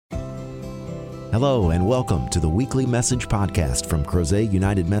Hello and welcome to the weekly message podcast from Crozet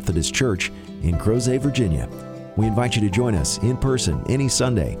United Methodist Church in Crozet, Virginia. We invite you to join us in person any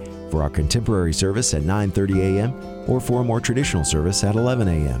Sunday for our contemporary service at 9:30 a.m. or for a more traditional service at 11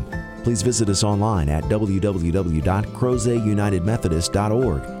 a.m. Please visit us online at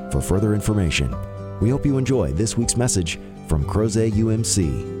www.crozetunitedmethodist.org for further information. We hope you enjoy this week's message from Crozet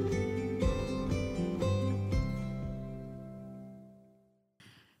UMC.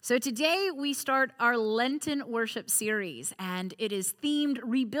 So today we start our Lenten worship series, and it is themed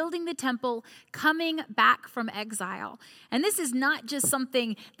Rebuilding the Temple, Coming Back from Exile. And this is not just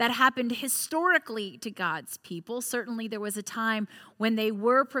something that happened historically to God's people. Certainly there was a time when they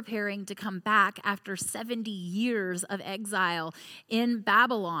were preparing to come back after 70 years of exile in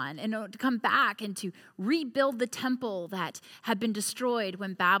Babylon, and to come back and to rebuild the temple that had been destroyed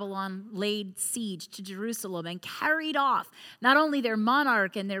when Babylon laid siege to Jerusalem and carried off not only their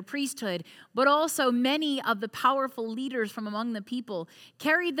monarch and their priesthood, but also many of the powerful leaders from among the people,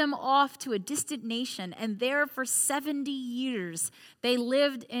 carried them off to a distant nation, and there for 70 years they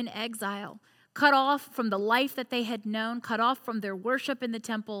lived in exile, cut off from the life that they had known, cut off from their worship in the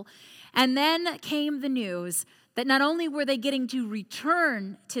temple. And then came the news that not only were they getting to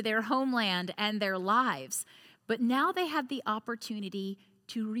return to their homeland and their lives, but now they had the opportunity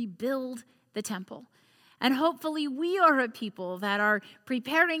to rebuild the temple. And hopefully we are a people that are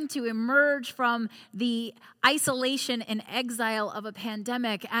preparing to emerge from the isolation and exile of a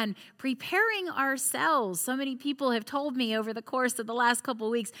pandemic and preparing ourselves. So many people have told me over the course of the last couple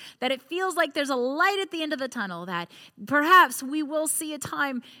of weeks that it feels like there's a light at the end of the tunnel, that perhaps we will see a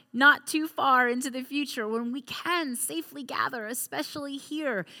time not too far into the future when we can safely gather, especially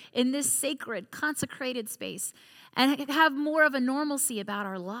here in this sacred, consecrated space, and have more of a normalcy about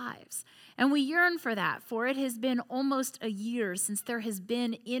our lives. And we yearn for that, for it has been almost a year since there has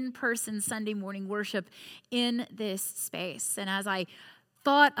been in-person Sunday morning worship in this space. And as I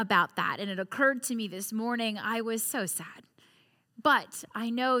thought about that, and it occurred to me this morning, I was so sad. But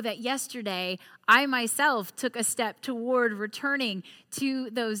I know that yesterday, I myself took a step toward returning to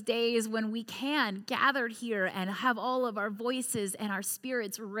those days when we can gather here and have all of our voices and our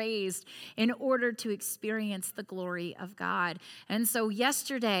spirits raised in order to experience the glory of God. And so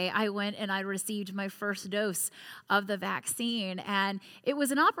yesterday, I went and I received my first dose of the vaccine. And it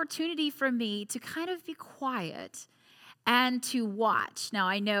was an opportunity for me to kind of be quiet and to watch. Now,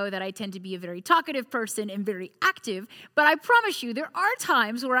 I know that I tend to be a very talkative person and very active, but I promise you there are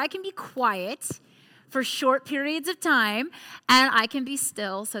times where I can be quiet for short periods of time, and I can be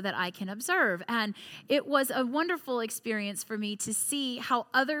still so that I can observe. And it was a wonderful experience for me to see how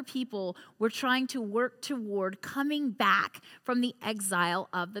other people were trying to work toward coming back from the exile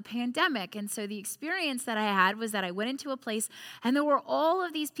of the pandemic. And so the experience that I had was that I went into a place, and there were all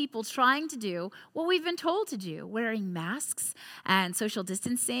of these people trying to do what we've been told to do, wearing masks and social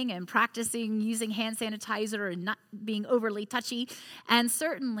distancing and practicing using hand sanitizer and not being overly touchy. And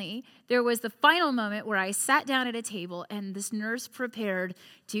certainly there was the final moment where I sat down at a table and this nurse prepared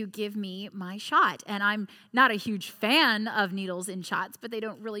to give me my shot. And I'm not a huge fan of needles in shots, but they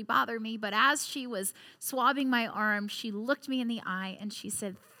don't really bother me. But as she was swabbing my arm, she looked me in the eye and she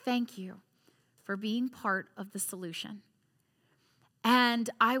said, "Thank you for being part of the solution." And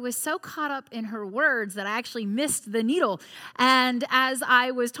I was so caught up in her words that I actually missed the needle. And as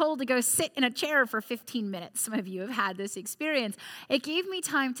I was told to go sit in a chair for 15 minutes, some of you have had this experience, it gave me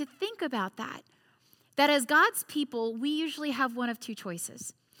time to think about that. That as God's people, we usually have one of two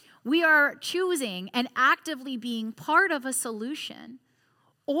choices. We are choosing and actively being part of a solution,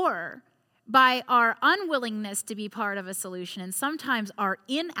 or by our unwillingness to be part of a solution and sometimes our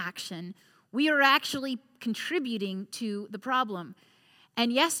inaction, we are actually contributing to the problem.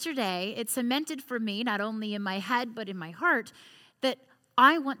 And yesterday, it cemented for me, not only in my head, but in my heart, that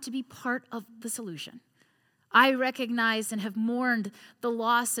I want to be part of the solution. I recognize and have mourned the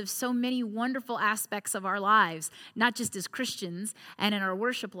loss of so many wonderful aspects of our lives, not just as Christians and in our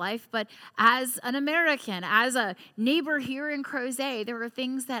worship life, but as an American, as a neighbor here in Crozet. There are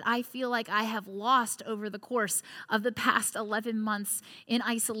things that I feel like I have lost over the course of the past 11 months in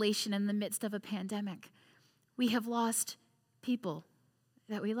isolation in the midst of a pandemic. We have lost people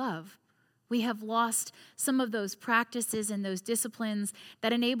that we love. We have lost some of those practices and those disciplines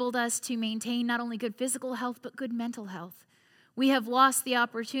that enabled us to maintain not only good physical health, but good mental health. We have lost the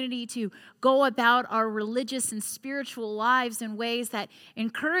opportunity to go about our religious and spiritual lives in ways that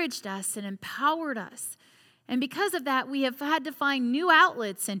encouraged us and empowered us. And because of that, we have had to find new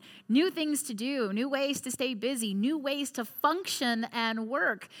outlets and new things to do, new ways to stay busy, new ways to function and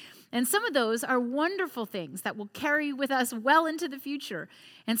work. And some of those are wonderful things that will carry with us well into the future.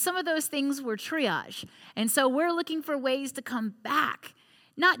 And some of those things were triage. And so we're looking for ways to come back,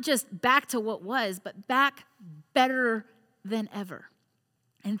 not just back to what was, but back better than ever.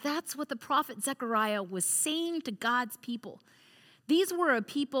 And that's what the prophet Zechariah was saying to God's people. These were a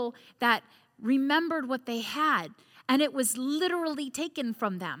people that remembered what they had, and it was literally taken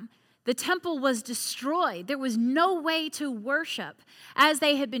from them. The temple was destroyed. There was no way to worship as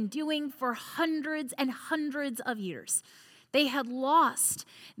they had been doing for hundreds and hundreds of years. They had lost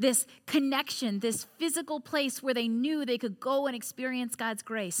this connection, this physical place where they knew they could go and experience God's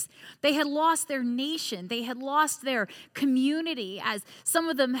grace. They had lost their nation. They had lost their community, as some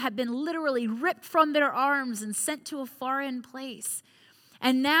of them had been literally ripped from their arms and sent to a foreign place.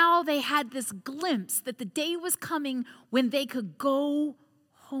 And now they had this glimpse that the day was coming when they could go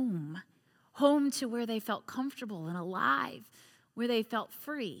home to where they felt comfortable and alive, where they felt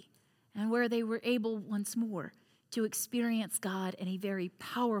free, and where they were able once more to experience God in a very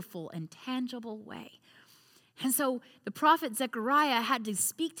powerful and tangible way. And so the prophet Zechariah had to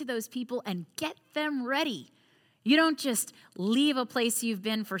speak to those people and get them ready. You don't just leave a place you've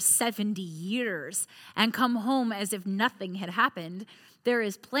been for 70 years and come home as if nothing had happened. There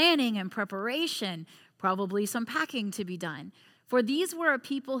is planning and preparation, probably some packing to be done. For these were a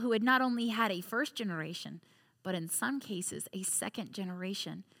people who had not only had a first generation, but in some cases a second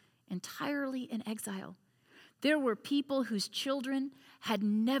generation, entirely in exile. There were people whose children had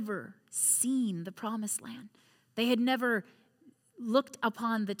never seen the promised land. They had never looked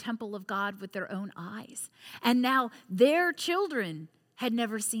upon the temple of God with their own eyes. And now their children had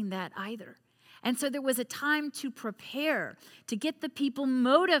never seen that either. And so there was a time to prepare, to get the people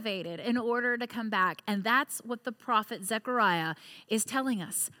motivated in order to come back. And that's what the prophet Zechariah is telling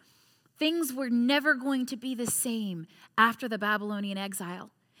us. Things were never going to be the same after the Babylonian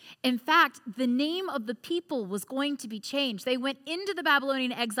exile. In fact, the name of the people was going to be changed. They went into the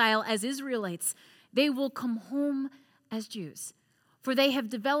Babylonian exile as Israelites. They will come home as Jews, for they have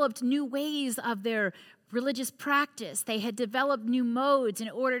developed new ways of their religious practice. They had developed new modes in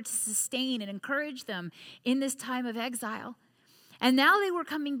order to sustain and encourage them in this time of exile. And now they were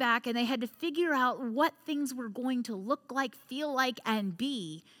coming back, and they had to figure out what things were going to look like, feel like, and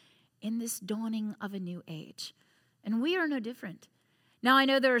be in this dawning of a new age. And we are no different. Now, I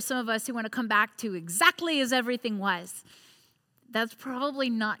know there are some of us who want to come back to exactly as everything was. That's probably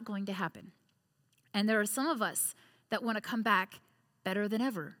not going to happen. And there are some of us that want to come back better than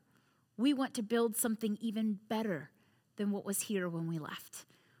ever. We want to build something even better than what was here when we left.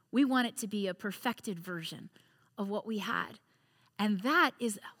 We want it to be a perfected version of what we had. And that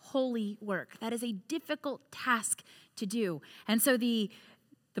is holy work. That is a difficult task to do. And so the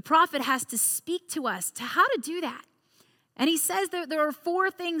prophet has to speak to us to how to do that. And he says that there are 4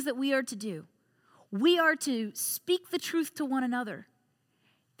 things that we are to do. We are to speak the truth to one another,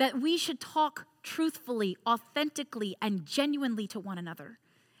 that we should talk truthfully, authentically, and genuinely to one another,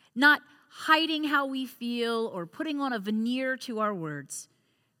 not hiding how we feel or putting on a veneer to our words,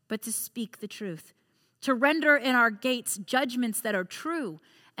 but to speak the truth, to render in our gates judgments that are true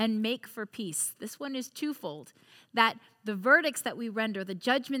and make for peace. This one is twofold, that the verdicts that we render, the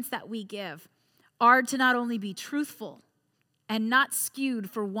judgments that we give, are to not only be truthful and not skewed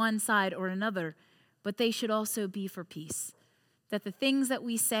for one side or another, but they should also be for peace. That the things that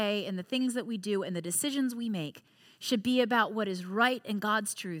we say and the things that we do and the decisions we make should be about what is right and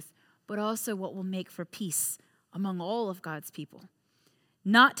God's truth, but also what will make for peace among all of God's people.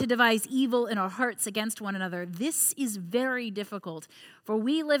 Not to devise evil in our hearts against one another. This is very difficult, for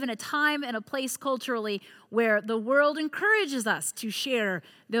we live in a time and a place culturally where the world encourages us to share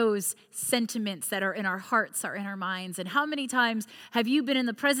those sentiments that are in our hearts or in our minds. And how many times have you been in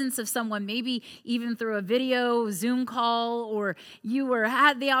the presence of someone, maybe even through a video, Zoom call, or you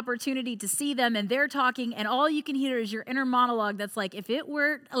had the opportunity to see them and they're talking, and all you can hear is your inner monologue that's like, if it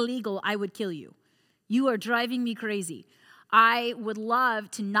were illegal, I would kill you. You are driving me crazy. I would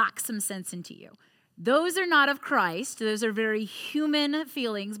love to knock some sense into you. Those are not of Christ. Those are very human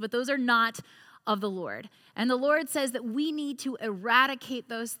feelings, but those are not of the Lord. And the Lord says that we need to eradicate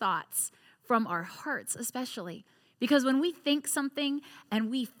those thoughts from our hearts, especially. Because when we think something and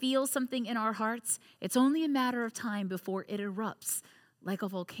we feel something in our hearts, it's only a matter of time before it erupts like a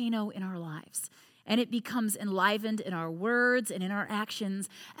volcano in our lives. And it becomes enlivened in our words and in our actions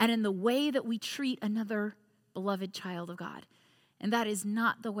and in the way that we treat another beloved child of God. And that is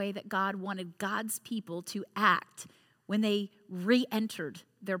not the way that God wanted God's people to act when they re-entered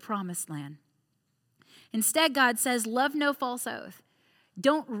their promised land. Instead, God says, love no false oath.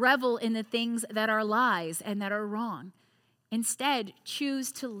 Don't revel in the things that are lies and that are wrong. Instead,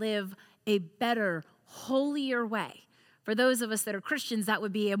 choose to live a better, holier way. For those of us that are Christians, that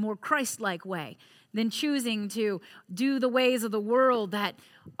would be a more Christ-like way than choosing to do the ways of the world that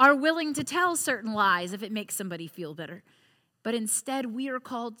are willing to tell certain lies if it makes somebody feel better. But instead, we are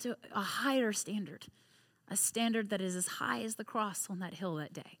called to a higher standard, a standard that is as high as the cross on that hill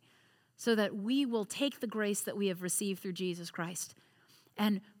that day, so that we will take the grace that we have received through Jesus Christ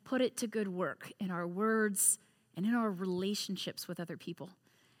and put it to good work in our words and in our relationships with other people.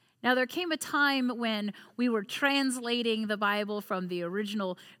 Now, there came a time when we were translating the Bible from the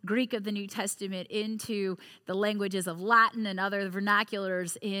original Greek of the New Testament into the languages of Latin and other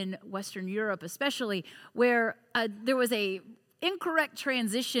vernaculars in Western Europe, especially, where there was a incorrect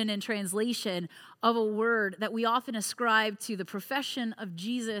transition and translation of a word that we often ascribe to the profession of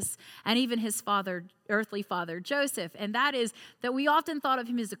Jesus and even his father, earthly father, Joseph. And that is that we often thought of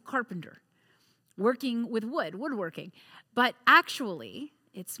him as a carpenter, working with woodworking. But actually,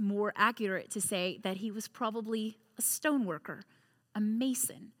 it's more accurate to say that he was probably a stoneworker, a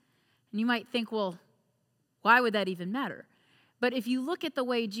mason. And you might think, well, why would that even matter? But if you look at the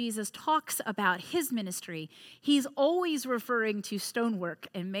way Jesus talks about his ministry, he's always referring to stonework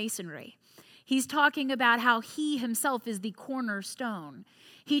and masonry. He's talking about how he himself is the cornerstone.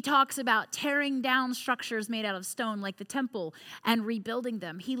 He talks about tearing down structures made out of stone like the temple and rebuilding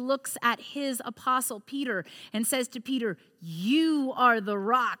them. He looks at his apostle Peter and says to Peter, "You are the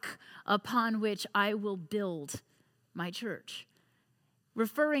rock upon which I will build my church."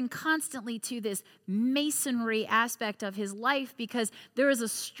 Referring constantly to this masonry aspect of his life because there is a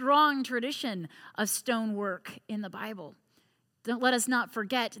strong tradition of stonework in the Bible. Don't let us not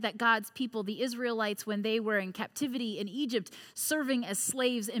forget that God's people, the Israelites, when they were in captivity in Egypt, serving as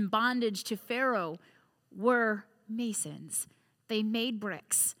slaves in bondage to Pharaoh, were masons. They made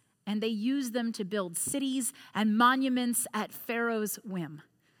bricks, and they used them to build cities and monuments at Pharaoh's whim.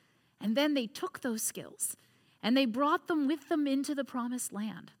 And then they took those skills, and they brought them with them into the promised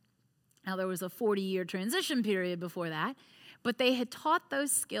land. Now, there was a 40-year transition period before that, but they had taught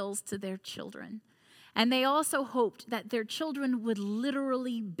those skills to their children. And they also hoped that their children would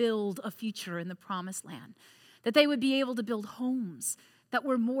literally build a future in the promised land, that they would be able to build homes that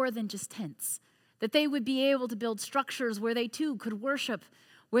were more than just tents, that they would be able to build structures where they too could worship,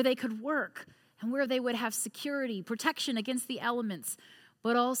 where they could work, and where they would have security, protection against the elements,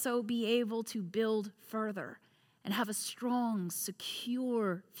 but also be able to build further and have a strong,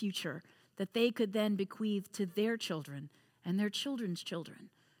 secure future that they could then bequeath to their children and their children's children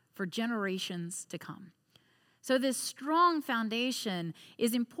for generations to come. So this strong foundation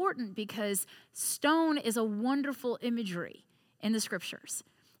is important because stone is a wonderful imagery in the scriptures.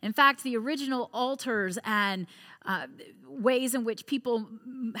 In fact, the original altars and ways in which people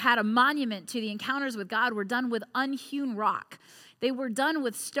had a monument to the encounters with God were done with unhewn rock. They were done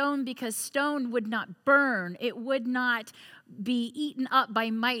with stone because stone would not burn. It would not be eaten up by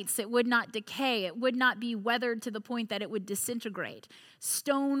mites. It would not decay. It would not be weathered to the point that it would disintegrate.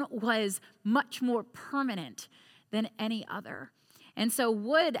 Stone was much more permanent than any other. And so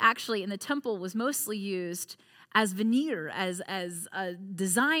wood actually in the temple was mostly used as veneer, as a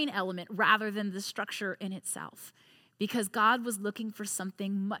design element rather than the structure in itself, because God was looking for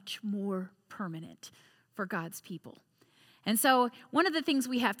something much more permanent for God's people. And so one of the things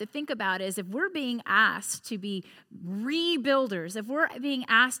we have to think about is if we're being asked to be rebuilders, if we're being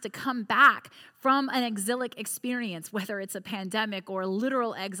asked to come back from an exilic experience, whether it's a pandemic or a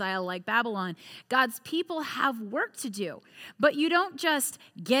literal exile like Babylon, God's people have work to do. But you don't just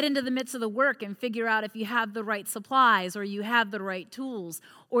get into the midst of the work and figure out if you have the right supplies or you have the right tools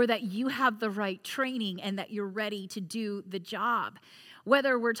or that you have the right training and that you're ready to do the job.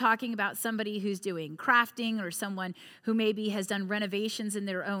 Whether we're talking about somebody who's doing crafting or someone who maybe has done renovations in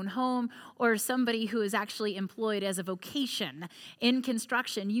their own home or somebody who is actually employed as a vocation in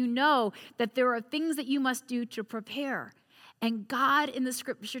construction, you know that there are things that you must do to prepare. And God in the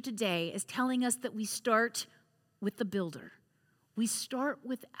scripture today is telling us that we start with the builder. We start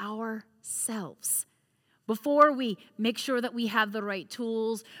with ourselves. Before we make sure that we have the right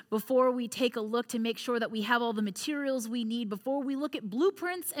tools, before we take a look to make sure that we have all the materials we need, before we look at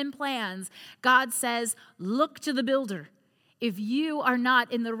blueprints and plans, God says, look to the builder. If you are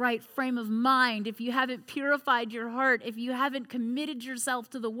not in the right frame of mind, if you haven't purified your heart, if you haven't committed yourself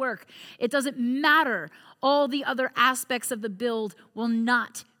to the work, it doesn't matter. All the other aspects of the build will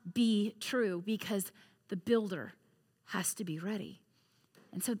not be true because the builder has to be ready.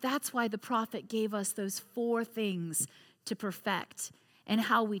 And so that's why the prophet gave us those 4 things to perfect. in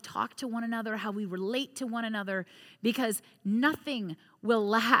how we talk to one another, how we relate to one another, because nothing will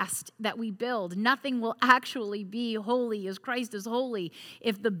last that we build. Nothing will actually be holy as Christ is holy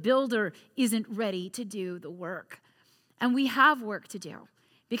if the builder isn't ready to do the work. And we have work to do.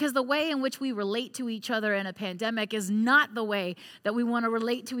 Because the way in which we relate to each other in a pandemic is not the way that we want to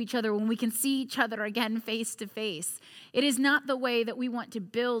relate to each other when we can see each other again face to face. It is not the way that we want to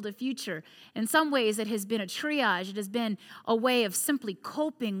build a future. In some ways, it has been a triage. It has been a way of simply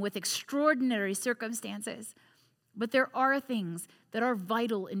coping with extraordinary circumstances. But there are things that are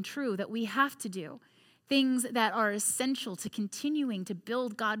vital and true that we have to do. Things that are essential to continuing to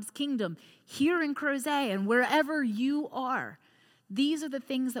build God's kingdom here in Crozet and wherever you are. These are the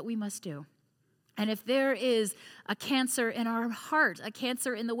things that we must do. And if there is a cancer in our heart, a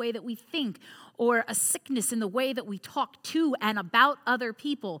cancer in the way that we think, or a sickness in the way that we talk to and about other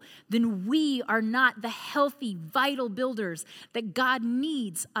people, then we are not the healthy, vital builders that God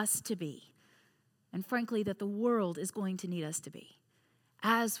needs us to be. And frankly, that the world is going to need us to be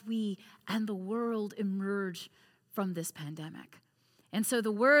as we and the world emerge from this pandemic. And so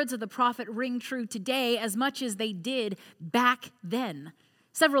the words of the prophet ring true today as much as they did back then,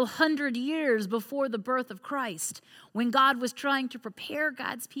 several hundred years before the birth of Christ, when God was trying to prepare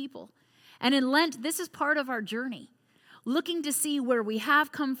God's people. And in Lent, this is part of our journey, looking to see where we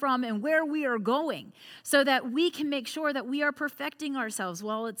have come from and where we are going so that we can make sure that we are perfecting ourselves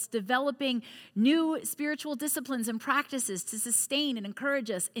while it's developing new spiritual disciplines and practices to sustain and encourage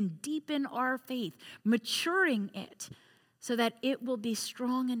us and deepen our faith, maturing it, so that it will be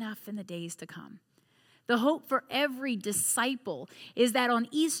strong enough in the days to come. The hope for every disciple is that on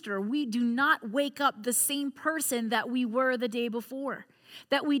Easter, we do not wake up the same person that we were the day before,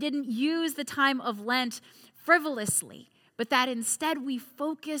 that we didn't use the time of Lent frivolously, but that instead we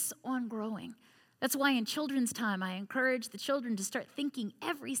focus on growing. That's why in children's time, I encourage the children to start thinking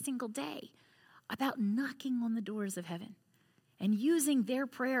every single day about knocking on the doors of heaven and using their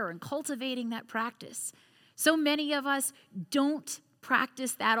prayer and cultivating that practice. So many of us don't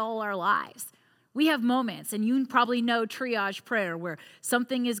practice that all our lives. We have moments, and you probably know triage prayer, where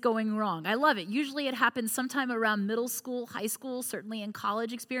something is going wrong. I love it. Usually it happens sometime around middle school, high school, certainly in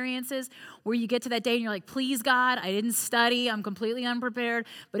college experiences, where you get to that day and you're like, please, God, I didn't study. I'm completely unprepared.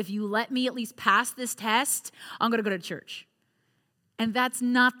 But if you let me at least pass this test, I'm going to go to church. And that's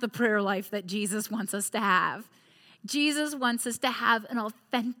not the prayer life that Jesus wants us to have. Jesus wants us to have an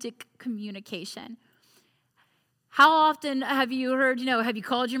authentic communication. How often have you heard, have you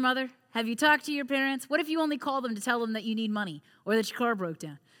called your mother? Have you talked to your parents? What if you only call them to tell them that you need money or that your car broke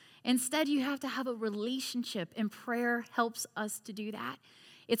down? Instead, you have to have a relationship, and prayer helps us to do that.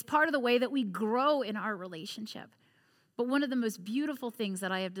 It's part of the way that we grow in our relationship. But one of the most beautiful things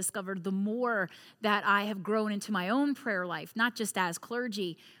that I have discovered the more that I have grown into my own prayer life, not just as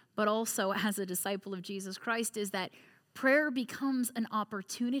clergy, but also as a disciple of Jesus Christ, is that prayer becomes an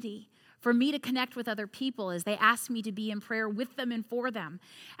opportunity for me to connect with other people as they ask me to be in prayer with them and for them,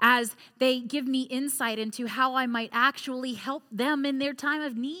 as they give me insight into how I might actually help them in their time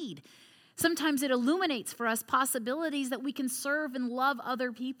of need. Sometimes it illuminates for us possibilities that we can serve and love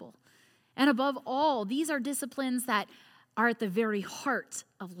other people. And above all, these are disciplines that are at the very heart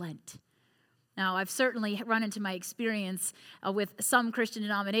of Lent. Now, I've certainly run into my experience with some Christian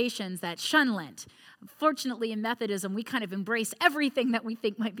denominations that shun Lent. Fortunately, in Methodism, we kind of embrace everything that we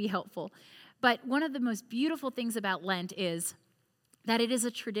think might be helpful. But one of the most beautiful things about Lent is that it is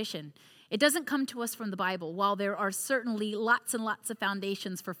a tradition. It doesn't come to us from the Bible, while there are certainly lots and lots of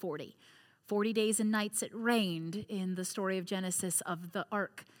foundations for 40. 40 days and nights it rained in the story of Genesis of the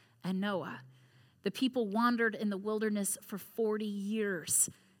ark and Noah. The people wandered in the wilderness for 40 years,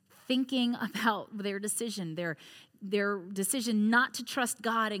 thinking about their decision not to trust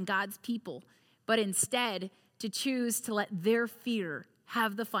God and God's people, but instead to choose to let their fear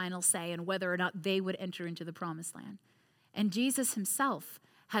have the final say in whether or not they would enter into the promised land. And Jesus himself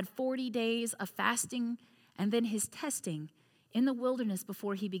had 40 days of fasting and then his testing in the wilderness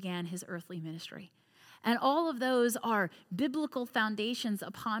before he began his earthly ministry. And all of those are biblical foundations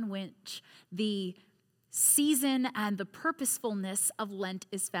upon which the season and the purposefulness of Lent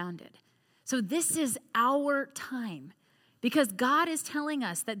is founded. So this is our time, because God is telling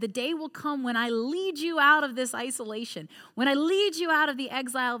us that the day will come when I lead you out of this isolation, when I lead you out of the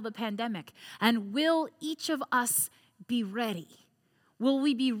exile of the pandemic. And will each of us be ready? Will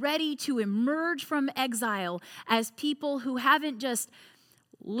we be ready to emerge from exile as people who haven't just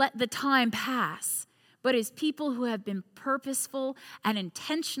let the time pass, but as people who have been purposeful and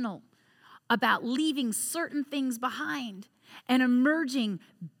intentional about leaving certain things behind and emerging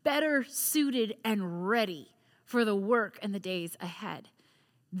better suited and ready for the work and the days ahead?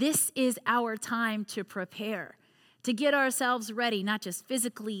 This is our time to prepare, to get ourselves ready, not just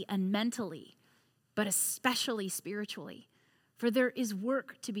physically and mentally, but especially spiritually, for there is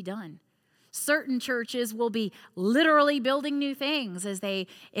work to be done. Certain churches will be literally building new things as they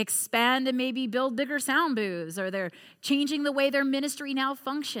expand and maybe build bigger sound booths, or they're changing the way their ministry now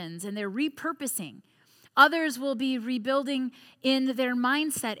functions and they're repurposing. Others will be rebuilding in their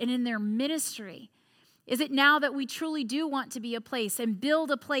mindset and in their ministry. Is it now that we truly do want to be a place and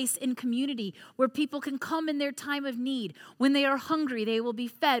build a place in community where people can come in their time of need? When they are hungry, they will be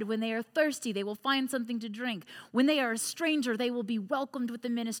fed. When they are thirsty, they will find something to drink. When they are a stranger, they will be welcomed with the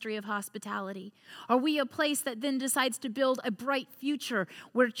ministry of hospitality. Are we a place that then decides to build a bright future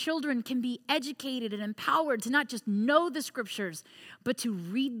where children can be educated and empowered to not just know the scriptures, but to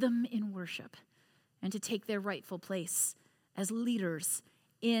read them in worship and to take their rightful place as leaders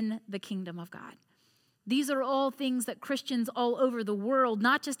in the kingdom of God? These are all things that Christians all over the world,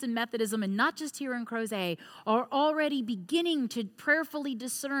 not just in Methodism and not just here in Crozet, are already beginning to prayerfully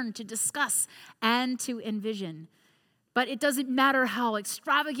discern, to discuss, and to envision. But it doesn't matter how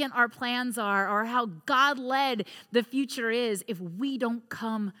extravagant our plans are or how God-led the future is if we don't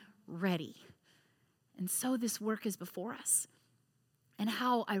come ready. And so this work is before us. And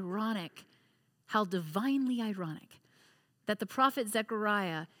how ironic, how divinely ironic, that the prophet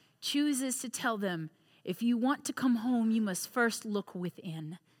Zechariah chooses to tell them, if you want to come home, you must first look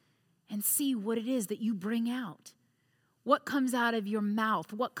within and see what it is that you bring out. What comes out of your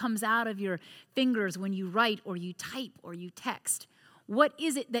mouth? What comes out of your fingers when you write or you type or you text? What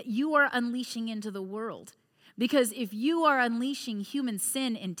is it that you are unleashing into the world? Because if you are unleashing human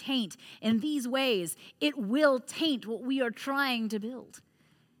sin and taint in these ways, it will taint what we are trying to build.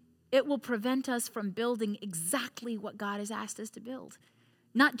 It will prevent us from building exactly what God has asked us to build.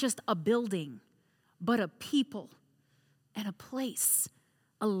 Not just a building, but a people and a place,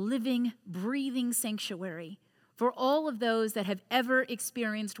 a living, breathing sanctuary for all of those that have ever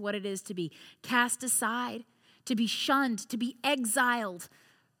experienced what it is to be cast aside, to be shunned, to be exiled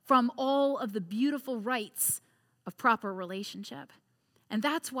from all of the beautiful rights of proper relationship. And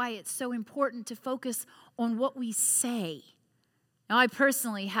that's why it's so important to focus on what we say. Now, I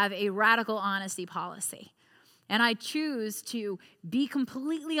personally have a radical honesty policy. And I choose to be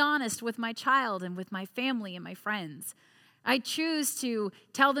completely honest with my child and with my family and my friends. I choose to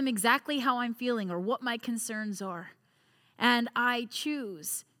tell them exactly how I'm feeling or what my concerns are. And I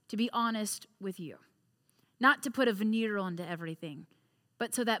choose to be honest with you. Not to put a veneer onto everything,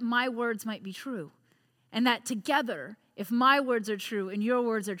 but so that my words might be true. And that together, if my words are true and your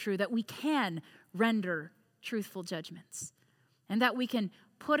words are true, that we can render truthful judgments. And that we can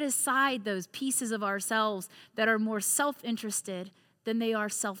put aside those pieces of ourselves that are more self-interested than they are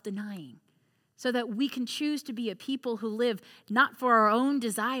self-denying, so that we can choose to be a people who live not for our own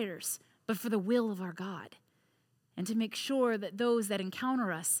desires, but for the will of our God, and to make sure that those that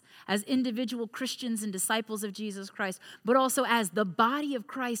encounter us as individual Christians and disciples of Jesus Christ, but also as the body of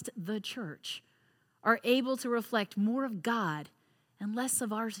Christ, the church, are able to reflect more of God and less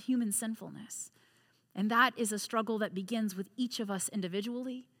of our human sinfulness. And that is a struggle that begins with each of us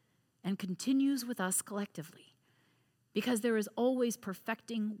individually and continues with us collectively. Because there is always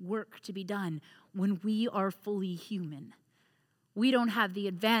perfecting work to be done when we are fully human. We don't have the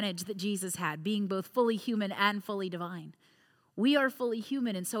advantage that Jesus had, being both fully human and fully divine. We are fully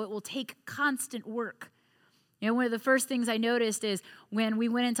human, and so it will take constant work. You know, one of the first things I noticed is when we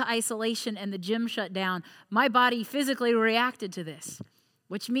went into isolation and the gym shut down, my body physically reacted to this.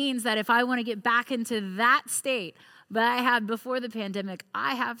 Which means that if I want to get back into that state that I had before the pandemic,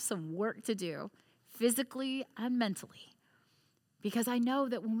 I have some work to do, physically and mentally. Because I know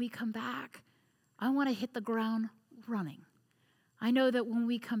that when we come back, I want to hit the ground running. I know that when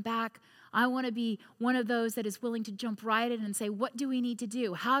we come back, I want to be one of those that is willing to jump right in and say, what do we need to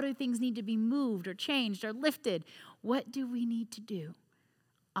do? How do things need to be moved or changed or lifted? What do we need to do?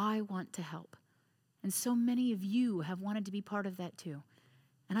 I want to help. And so many of you have wanted to be part of that too.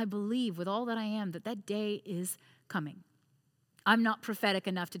 And I believe with all that I am that day is coming. I'm not prophetic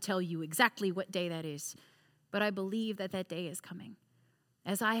enough to tell you exactly what day that is, but I believe that day is coming.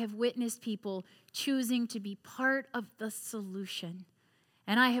 As I have witnessed people choosing to be part of the solution.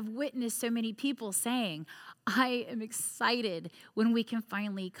 And I have witnessed so many people saying, I am excited when we can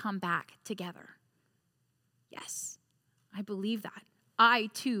finally come back together. Yes, I believe that. I,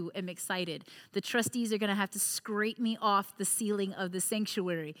 too, am excited. The trustees are going to have to scrape me off the ceiling of the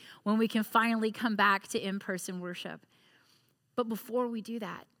sanctuary when we can finally come back to in-person worship. But before we do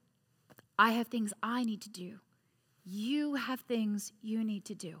that, I have things I need to do. You have things you need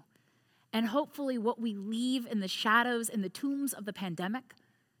to do. And hopefully what we leave in the shadows and the tombs of the pandemic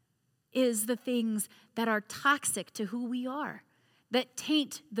is the things that are toxic to who we are, that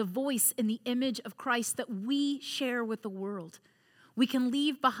taint the voice and the image of Christ that we share with the world. We can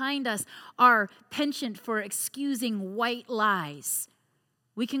leave behind us our penchant for excusing white lies.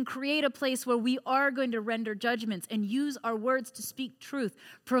 We can create a place where we are going to render judgments and use our words to speak truth,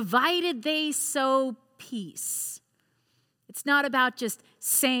 provided they sow peace. It's not about just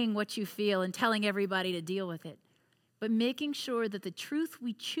saying what you feel and telling everybody to deal with it, but making sure that the truth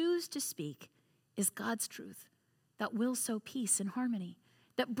we choose to speak is God's truth that will sow peace and harmony,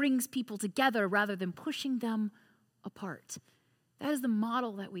 that brings people together rather than pushing them apart. That is the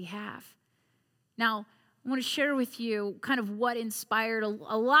model that we have. Now, I want to share with you kind of what inspired a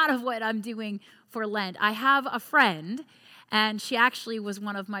lot of what I'm doing for Lent. I have a friend, and she actually was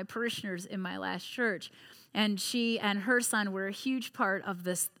one of my parishioners in my last church, and she and her son were a huge part of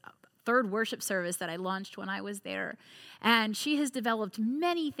this third worship service that I launched when I was there. And she has developed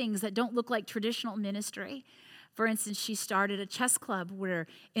many things that don't look like traditional ministry. For instance, she started a chess club where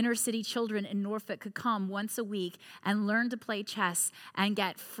inner city children in Norfolk could come once a week and learn to play chess and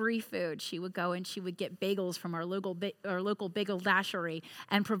get free food. She would go and she would get bagels from our local bagel dashery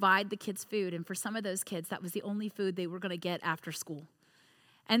and provide the kids food. And for some of those kids, that was the only food they were going to get after school.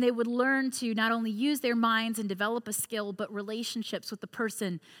 And they would learn to not only use their minds and develop a skill, but relationships with the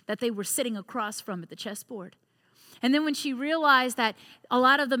person that they were sitting across from at the chessboard. And then when she realized that a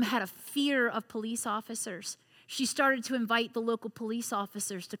lot of them had a fear of police officers, she started to invite the local police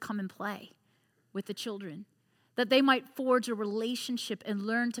officers to come and play with the children, that they might forge a relationship and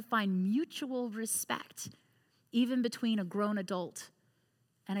learn to find mutual respect, even between a grown adult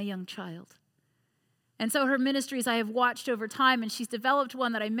and a young child. And so her ministries I have watched over time, and she's developed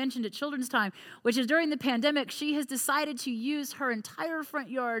one that I mentioned at Children's Time, which is during the pandemic, she has decided to use her entire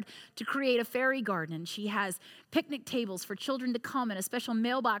front yard to create a fairy garden. She has picnic tables for children to come and a special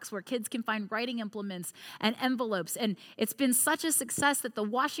mailbox where kids can find writing implements and envelopes. And it's been such a success that the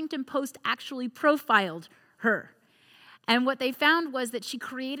Washington Post actually profiled her. And what they found was that she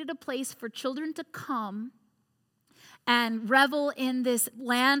created a place for children to come and revel in this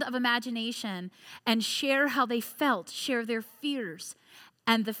land of imagination and share how they felt, share their fears.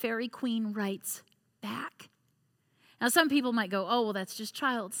 And the fairy queen writes back. Now, some people might go, oh, well, that's just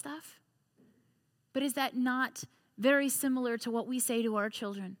child stuff. But is that not very similar to what we say to our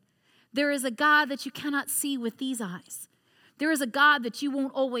children? There is a God that you cannot see with these eyes. There is a God that you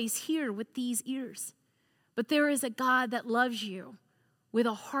won't always hear with these ears. But there is a God that loves you with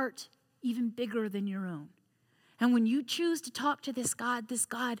a heart even bigger than your own. And when you choose to talk to this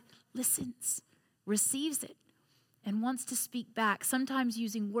God listens, receives it, and wants to speak back, sometimes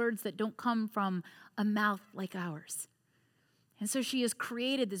using words that don't come from a mouth like ours. And so she has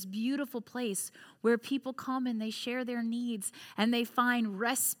created this beautiful place where people come and they share their needs and they find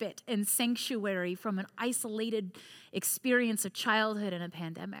respite and sanctuary from an isolated experience of childhood and a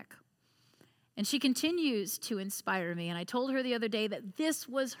pandemic. And she continues to inspire me. And I told her the other day that this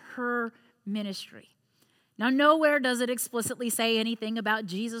was her ministry. Now, nowhere does it explicitly say anything about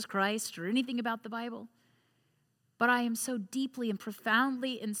Jesus Christ or anything about the Bible. But I am so deeply and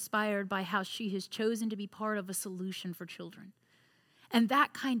profoundly inspired by how she has chosen to be part of a solution for children. And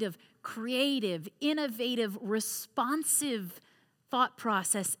that kind of creative, innovative, responsive thought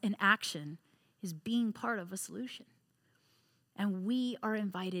process and action is being part of a solution. And we are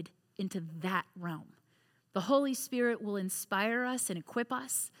invited into that realm. The Holy Spirit will inspire us and equip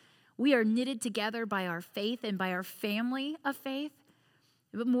us. We are knitted together by our faith and by our family of faith.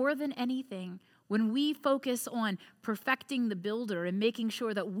 But more than anything, when we focus on perfecting the builder and making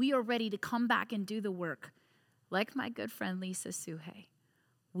sure that we are ready to come back and do the work, like my good friend Lisa Suhe,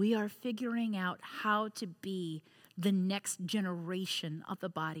 we are figuring out how to be the next generation of the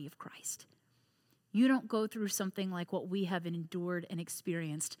body of Christ. You don't go through something like what we have endured and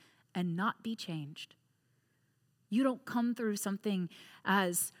experienced and not be changed. You don't come through something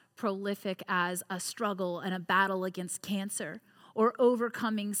as prolific as a struggle and a battle against cancer or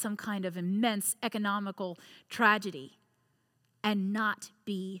overcoming some kind of immense economical tragedy and not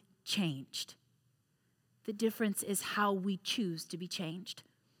be changed. The difference is how we choose to be changed.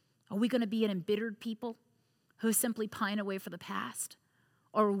 Are we going to be an embittered people who simply pine away for the past?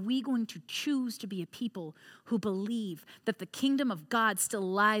 Or are we going to choose to be a people who believe that the kingdom of God still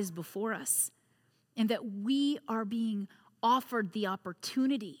lies before us and that we are being offered the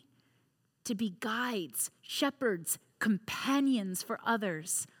opportunity to be guides, shepherds, companions for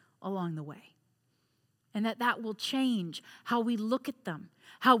others along the way? And that will change how we look at them,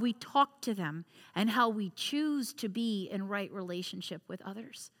 how we talk to them, and how we choose to be in right relationship with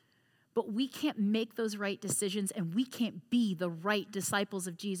others. But we can't make those right decisions, and we can't be the right disciples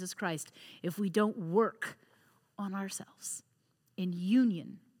of Jesus Christ if we don't work on ourselves in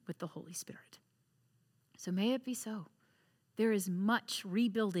union with the Holy Spirit. So may it be so. There is much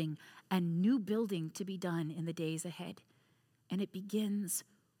rebuilding and new building to be done in the days ahead. And it begins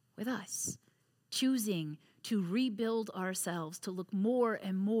with us choosing to rebuild ourselves to look more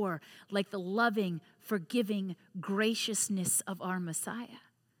and more like the loving, forgiving graciousness of our Messiah,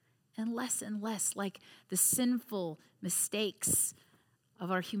 and less like the sinful mistakes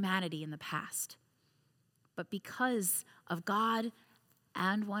of our humanity in the past. But because of God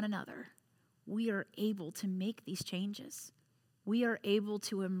and one another, we are able to make these changes. We are able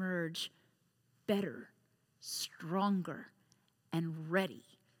to emerge better, stronger, and ready.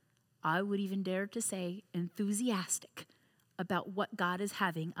 I would even dare to say enthusiastic about what God is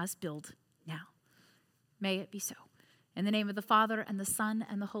having us build now. May it be so. In the name of the Father, and the Son,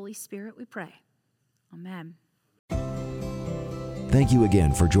 and the Holy Spirit, we pray. Amen. Thank you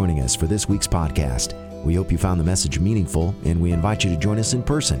again for joining us for this week's podcast. We hope you found the message meaningful, and we invite you to join us in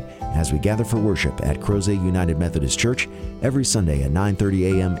person as we gather for worship at Crozet United Methodist Church every Sunday at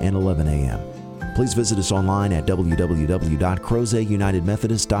 9:30 a.m. and 11 a.m. Please visit us online at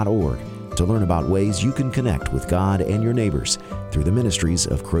www.crozetunitedmethodist.org to learn about ways you can connect with God and your neighbors through the ministries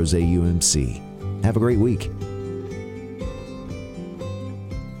of Crozet UMC. Have a great week.